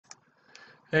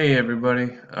Hey everybody,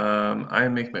 I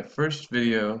am making my first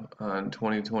video on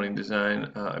 2020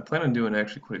 design. I plan on doing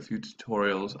actually quite a few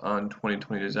tutorials on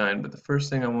 2020 design, but the first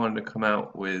thing I wanted to come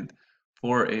out with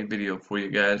for a video for you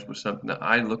guys was something that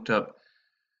I looked up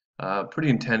pretty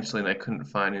intensely and I couldn't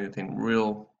find anything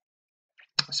real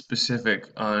specific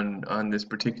on this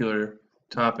particular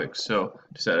topic. So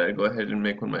decided I'd go ahead and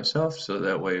make one myself so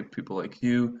that way people like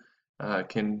you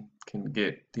can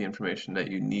get the information that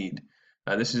you need.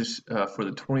 This is for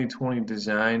the 2020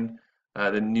 design,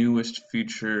 the newest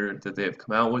feature that they have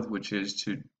come out with, which is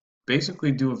to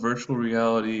basically do a virtual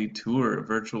reality tour, a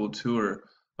virtual tour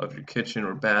of your kitchen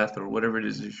or bath or whatever it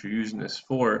is that you're using this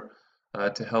for,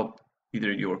 to help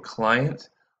either your client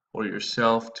or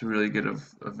yourself to really get a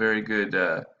very good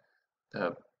uh,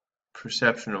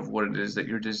 perception of what it is that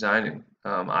you're designing.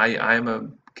 I am a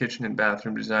kitchen and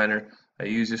bathroom designer. I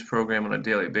use this program on a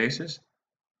daily basis.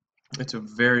 It's a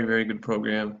very, very good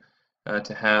program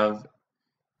to have.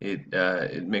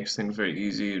 It makes things very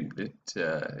easy.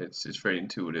 It's very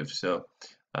intuitive. So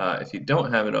if you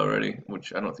don't have it already,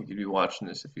 which I don't think you'd be watching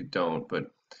this if you don't,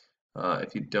 but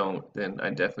if you don't, then I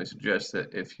definitely suggest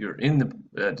that if you're in the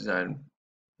design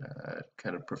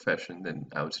kind of profession, then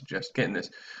I would suggest getting this.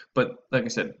 But like I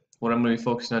said, what I'm going to be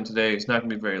focusing on today is not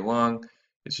going to be very long.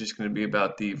 It's just going to be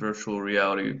about the virtual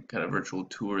reality kind of virtual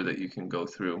tour that you can go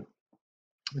through.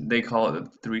 They call it the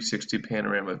 360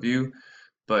 panorama view,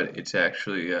 but it's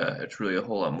really a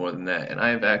whole lot more than that. And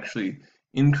I have actually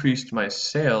increased my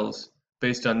sales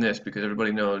based on this because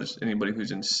everybody knows, anybody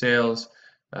who's in sales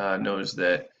knows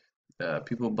that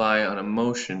people buy on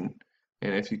emotion,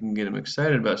 and if you can get them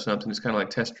excited about something, it's kind of like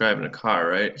test driving a car,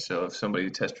 right? So if somebody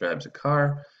test drives a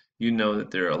car, you know that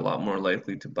they're a lot more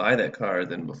likely to buy that car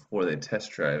than before they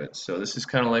test drive it. So this is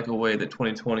kind of like a way that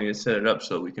 2020 has set it up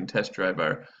so we can test drive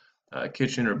our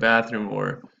kitchen or bathroom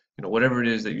or whatever it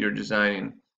is that you're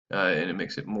designing, and it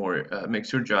makes it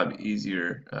makes your job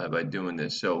easier by doing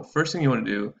this. So first thing you want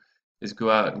to do is go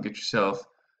out and get yourself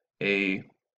a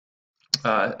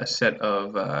a set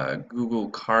of Google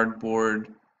Cardboard,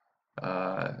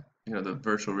 uh, the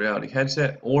virtual reality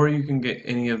headset, or you can get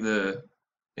any of the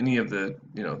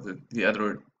the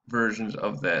other versions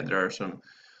of that. There are some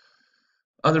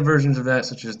other versions of that,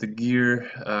 such as the Gear.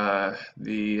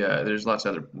 There's lots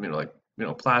of other like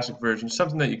plastic versions,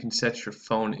 something that you can set your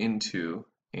phone into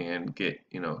and get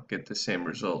the same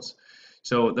results.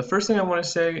 So the first thing I want to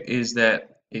say is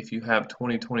that if you have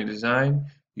 2020 design,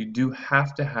 you do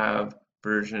have to have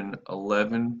version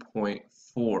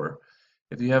 11.4.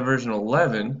 If you have version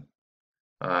 11,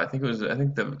 I think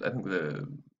the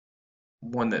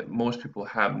one that most people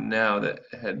have now that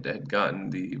had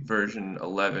gotten the version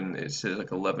 11, it says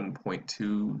like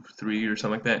 11.23 or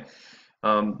something like that.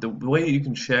 The way you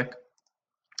can check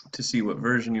to see what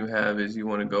version you have is you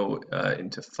want to go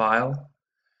into File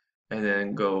and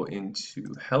then go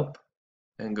into Help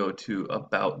and go to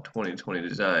About 2020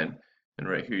 Design. And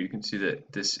right here you can see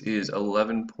that this is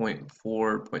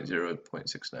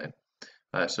 11.4.0.69.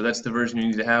 So that's the version you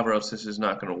need to have, or else this is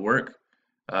not going to work.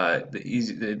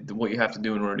 What you have to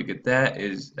do in order to get that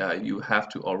is you have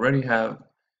to already have,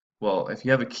 well, if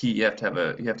you have a key, you have to have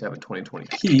a 2020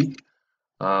 key,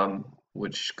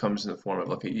 which comes in the form of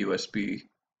like a USB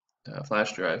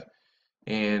flash drive,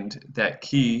 and that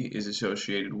key is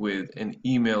associated with an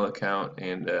email account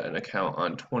and an account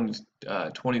on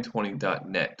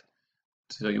 2020.net.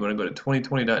 So you want to go to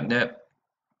 2020.net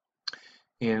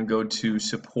and go to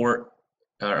support,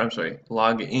 or I'm sorry,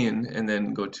 log in and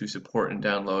then go to support and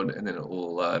download, and then it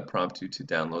will prompt you to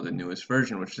download the newest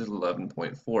version, which is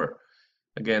 11.4.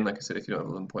 Again, like I said, if you don't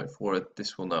have 11.4,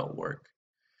 this will not work.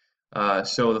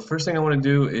 So the first thing I want to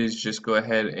do is just go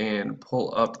ahead and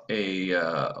pull up a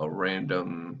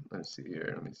random, let's see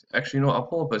here, actually, I'll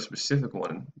pull up a specific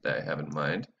one that I have in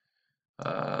mind.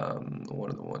 One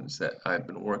of the ones that I've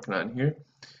been working on here.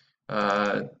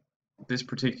 This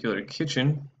particular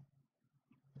kitchen,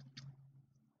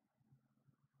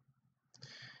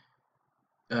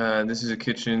 this is a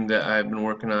kitchen that I've been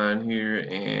working on here,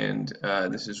 and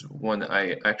this is one that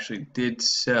I actually did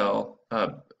sell,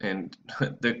 and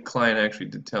the client actually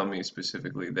did tell me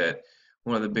specifically that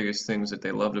one of the biggest things that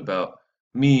they loved about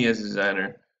me as a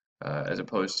designer, as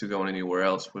opposed to going anywhere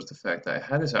else, was the fact that I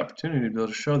had this opportunity to be able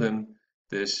to show them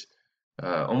this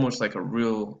almost like a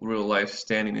real life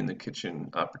standing in the kitchen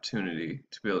opportunity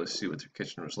to be able to see what their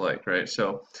kitchen was like, right?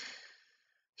 So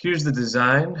here's the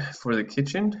design for the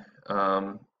kitchen.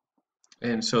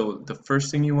 And so the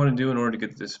first thing you want to do in order to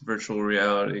get this virtual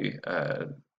reality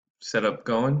setup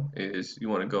going is you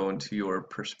want to go into your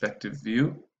perspective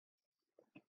view.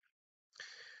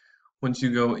 Once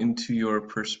you go into your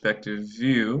perspective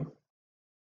view,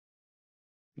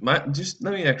 just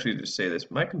let me actually just say this.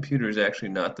 My computer is actually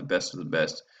not the best of the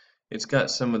best. It's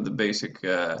got some of the basic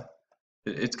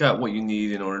it's got what you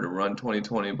need in order to run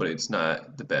 2020, but it's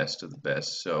not the best of the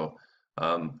best. So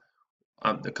um,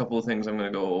 a couple of things I'm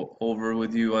going to go over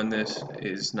with you on this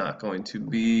is not going to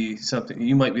be something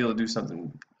you might be able to do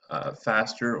something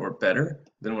faster or better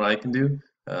than what I can do,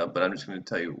 but I'm just going to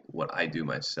tell you what I do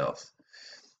myself.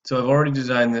 So I've already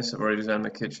designed this, I've already designed my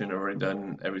kitchen, I've already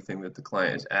done everything that the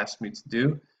client has asked me to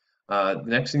do. The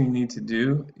next thing you need to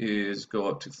do is go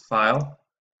up to File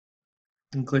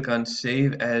and click on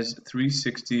Save as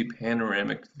 360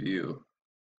 Panoramic View.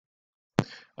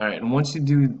 Alright, and once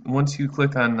you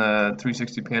click on the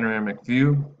 360 Panoramic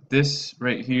View, this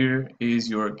right here is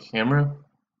your camera.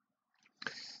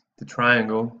 The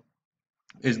triangle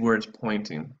is where it's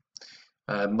pointing.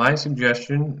 My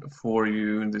suggestion for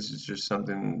you, and this is just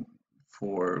something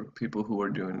for people who are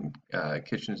doing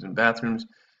kitchens and bathrooms,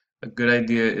 a good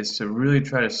idea is to really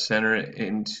try to center it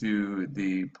into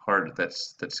the part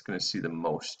that's going to see the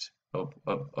most of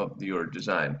your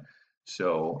design.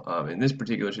 So in this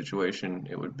particular situation,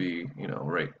 it would be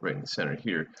right in the center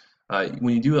here.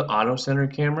 When you do an auto center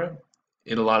camera,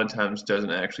 it a lot of times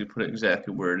doesn't actually put it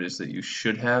exactly where it is that you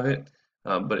should have it.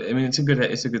 But I mean, it's a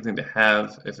good thing to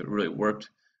have if it really worked,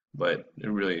 but it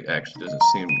really actually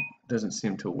doesn't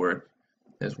seem to work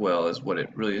as well as what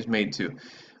it really is made to.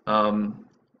 Um,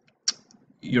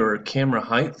 your camera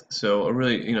height. So a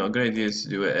really, a good idea is to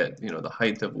do it at, the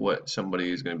height of what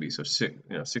somebody is going to be. So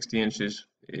 60 inches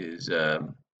is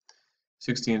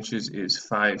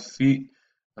 5 feet.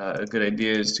 A good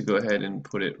idea is to go ahead and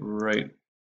put it right.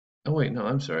 Oh wait, no,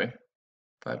 I'm sorry.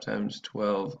 5 times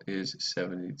 12 is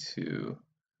 72.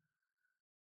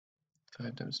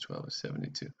 5 times 12 is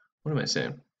 72. What am I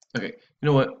saying? Okay, you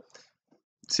know what?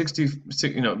 60,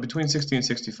 between 60 and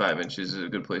 65 inches is a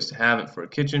good place to have it for a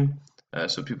kitchen,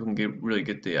 so people can really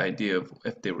get the idea of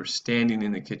if they were standing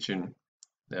in the kitchen,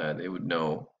 they would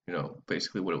know,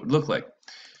 basically what it would look like.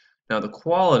 Now the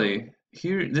quality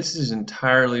here, this is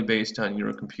entirely based on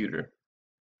your computer.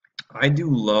 I do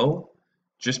low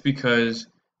just because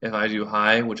if I do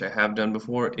high, which I have done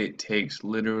before, it takes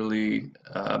literally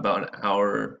about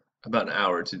an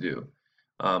hour to do.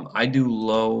 I do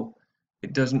low.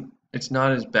 It's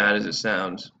not as bad as it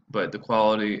sounds, but the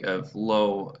quality of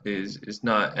low is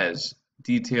not as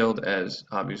detailed as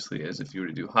obviously as if you were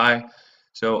to do high.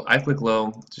 So I click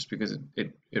low just because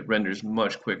it renders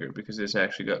much quicker because it's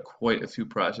actually got quite a few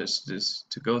processes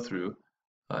to go through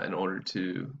in order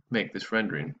to make this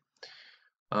rendering.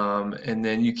 And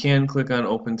then you can click on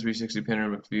Open 360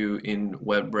 Panoramic View in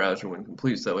web browser when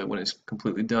complete, so that way when it's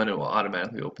completely done it will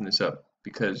automatically open this up,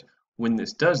 because when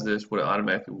this does this, what it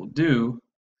automatically will do,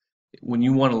 when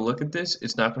you want to look at this,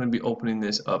 it's not going to be opening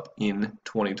this up in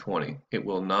 2020. It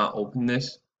will not open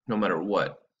this no matter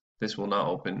what. This will not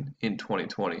open in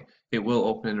 2020. It will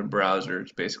open in a browser.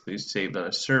 It's basically saved on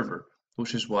a server,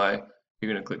 which is why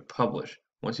you're going to click Publish.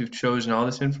 Once you've chosen all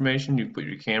this information, you've put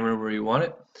your camera where you want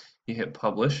it, you hit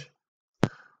Publish.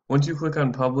 Once you click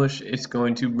on Publish, it's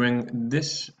going to bring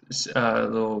this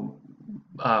little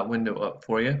window up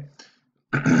for you.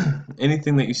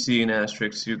 Anything that you see in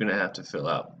asterisks, you're going to have to fill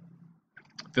out.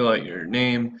 Fill out your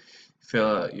name, fill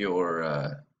out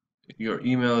your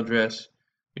email address,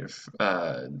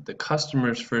 the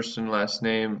customer's first and last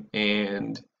name,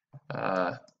 and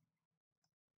the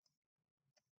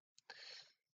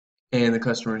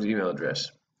customer's email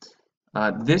address.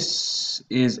 This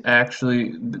is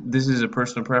a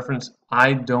personal preference.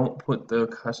 I don't put the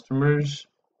customer's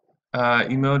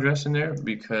email address in there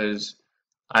because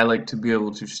I like to be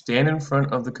able to stand in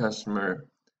front of the customer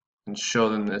and show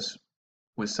them this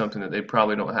with something that they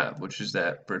probably don't have, which is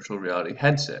that virtual reality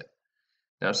headset.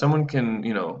 Now, someone can,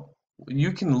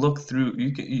 you can look through,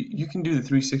 you can do the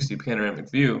 360 panoramic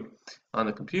view on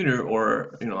the computer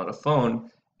or, on a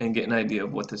phone and get an idea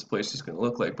of what this place is going to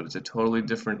look like, but it's a totally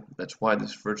different, that's why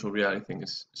this virtual reality thing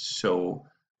is so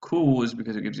cool, is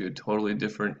because it gives you a totally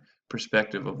different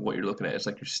perspective of what you're looking at. It's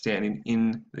like you're standing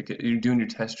in you're doing your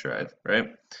test drive, right?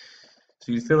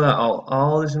 So you fill out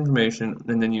all this information,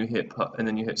 and then you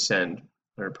hit send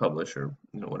or publish, or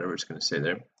whatever it's going to say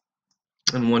there.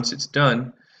 And once it's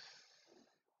done,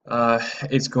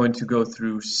 it's going to go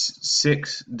through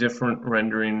 6 different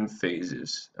rendering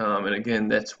phases. And again,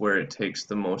 that's where it takes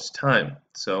the most time.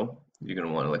 So you're going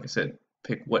to want to, like I said,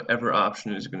 pick whatever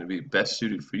option is going to be best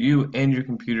suited for you and your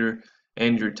computer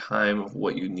and your time of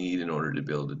what you need in order to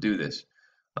be able to do this.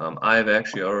 I've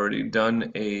actually already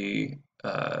done a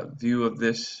view of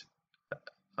this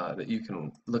that you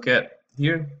can look at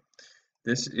here.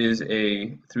 This is a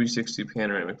 360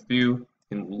 panoramic view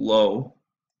in low.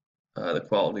 the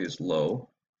quality is low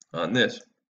on this.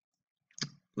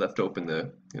 Left open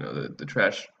the the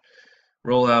trash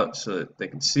rollout so that they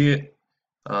can see it.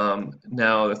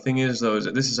 Now the thing is though is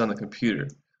that this is on the computer.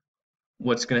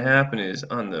 What's going to happen is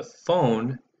on the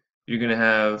phone you're going to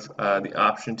have the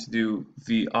option to do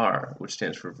VR, which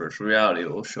stands for virtual reality.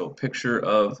 It will show a picture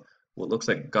of what looks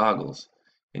like goggles,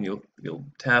 and you'll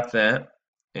tap that,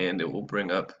 and it will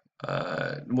bring up.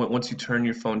 Once you turn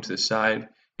your phone to the side,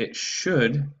 it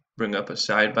should bring up a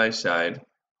side-by-side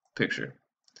picture.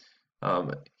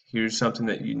 Um, Here's something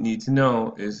that you need to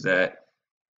know is that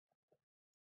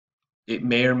it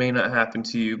may or may not happen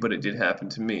to you, but it did happen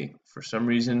to me. For some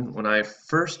reason, when I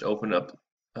first opened up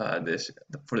this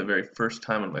for the very first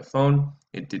time on my phone,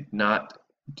 it did not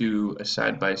do a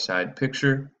side-by-side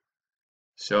picture.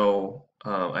 So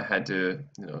I had to,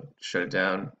 shut it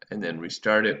down and then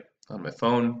restart it on my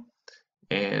phone,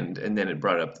 and then it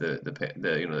brought up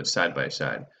the side by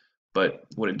side. But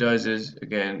what it does is,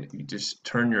 again, you just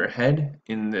turn your head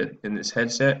in this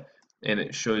headset, and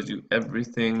it shows you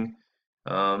everything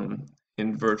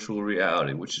in virtual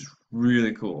reality, which is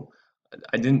really cool.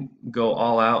 I didn't go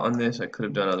all out on this. I could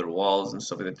have done other walls and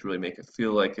stuff like that to really make it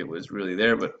feel like it was really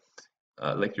there, but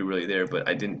like you're really there. But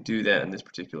I didn't do that in this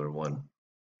particular one.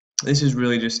 This is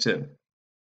really just to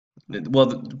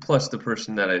well, plus the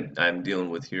person that I'm dealing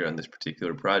with here on this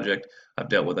particular project, I've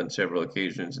dealt with on several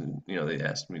occasions, and they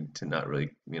asked me to not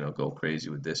really go crazy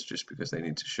with this just because they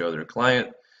need to show their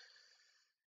client.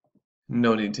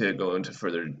 No need to go into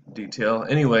further detail.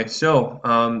 Anyway, so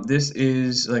this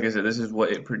is, like I said, this is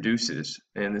what it produces,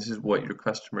 and this is what your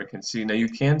customer can see. Now you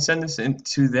can send this in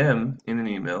to them in an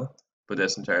email, but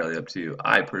that's entirely up to you.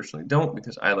 I personally don't,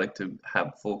 because I like to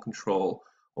have full control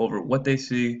over what they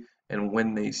see and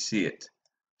when they see it.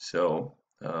 So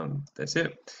that's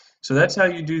it. So that's how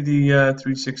you do the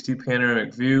 360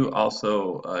 panoramic view,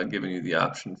 also giving you the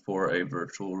option for a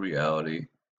virtual reality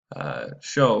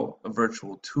show, a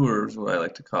virtual tour is what I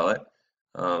like to call it,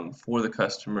 for the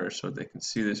customer so they can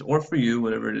see this, or for you,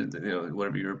 whatever it is,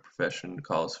 whatever your profession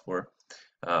calls for.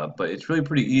 But it's really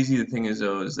pretty easy. The thing is,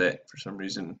 though, is that for some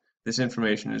reason this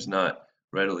information is not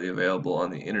readily available on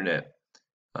the internet.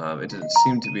 It doesn't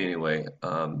seem to be anyway.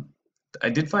 I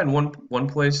did find one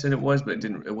place that it was, but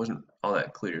it wasn't all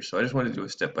that clear. So I just wanted to do a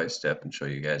step by step and show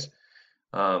you guys.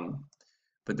 Um,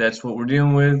 but that's what we're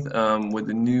dealing with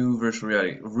the new virtual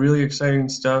reality. Really exciting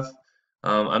stuff.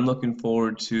 I'm looking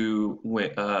forward to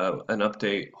an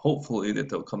update, hopefully, that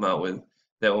they'll come out with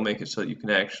that will make it so that you can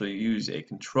actually use a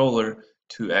controller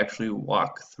to actually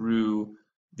walk through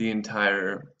the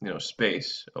entire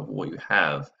space of what you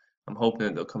have. I'm hoping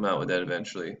that they'll come out with that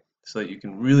eventually so that you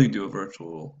can really do a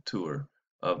virtual tour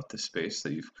of the space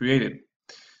that you've created.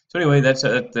 So anyway, that's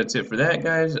it for that,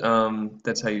 guys.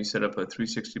 That's how you set up a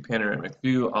 360 panoramic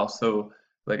view. Also,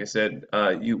 like I said,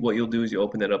 what you'll do is you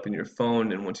open that up in your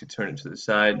phone, and once you turn it to the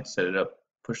side, set it up,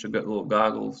 push the little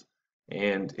goggles,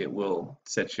 and it will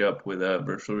set you up with a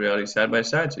virtual reality side by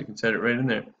side, so you can set it right in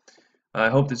there. I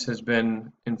hope this has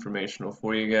been informational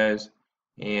for you guys,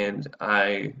 and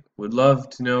I would love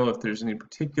to know if there's any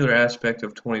particular aspect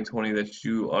of 2020 that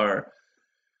you are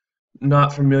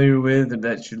not familiar with or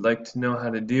that you'd like to know how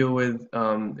to deal with.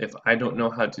 If I don't know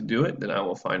how to do it, then I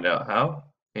will find out how.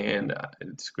 And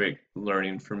it's great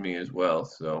learning for me as well.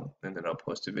 So, and then I'll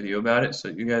post a video about it so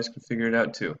you guys can figure it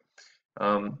out too.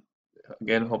 Um,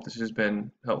 Again, hope this has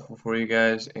been helpful for you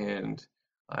guys, and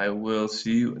I will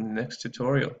see you in the next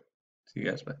tutorial. See you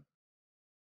guys, bye.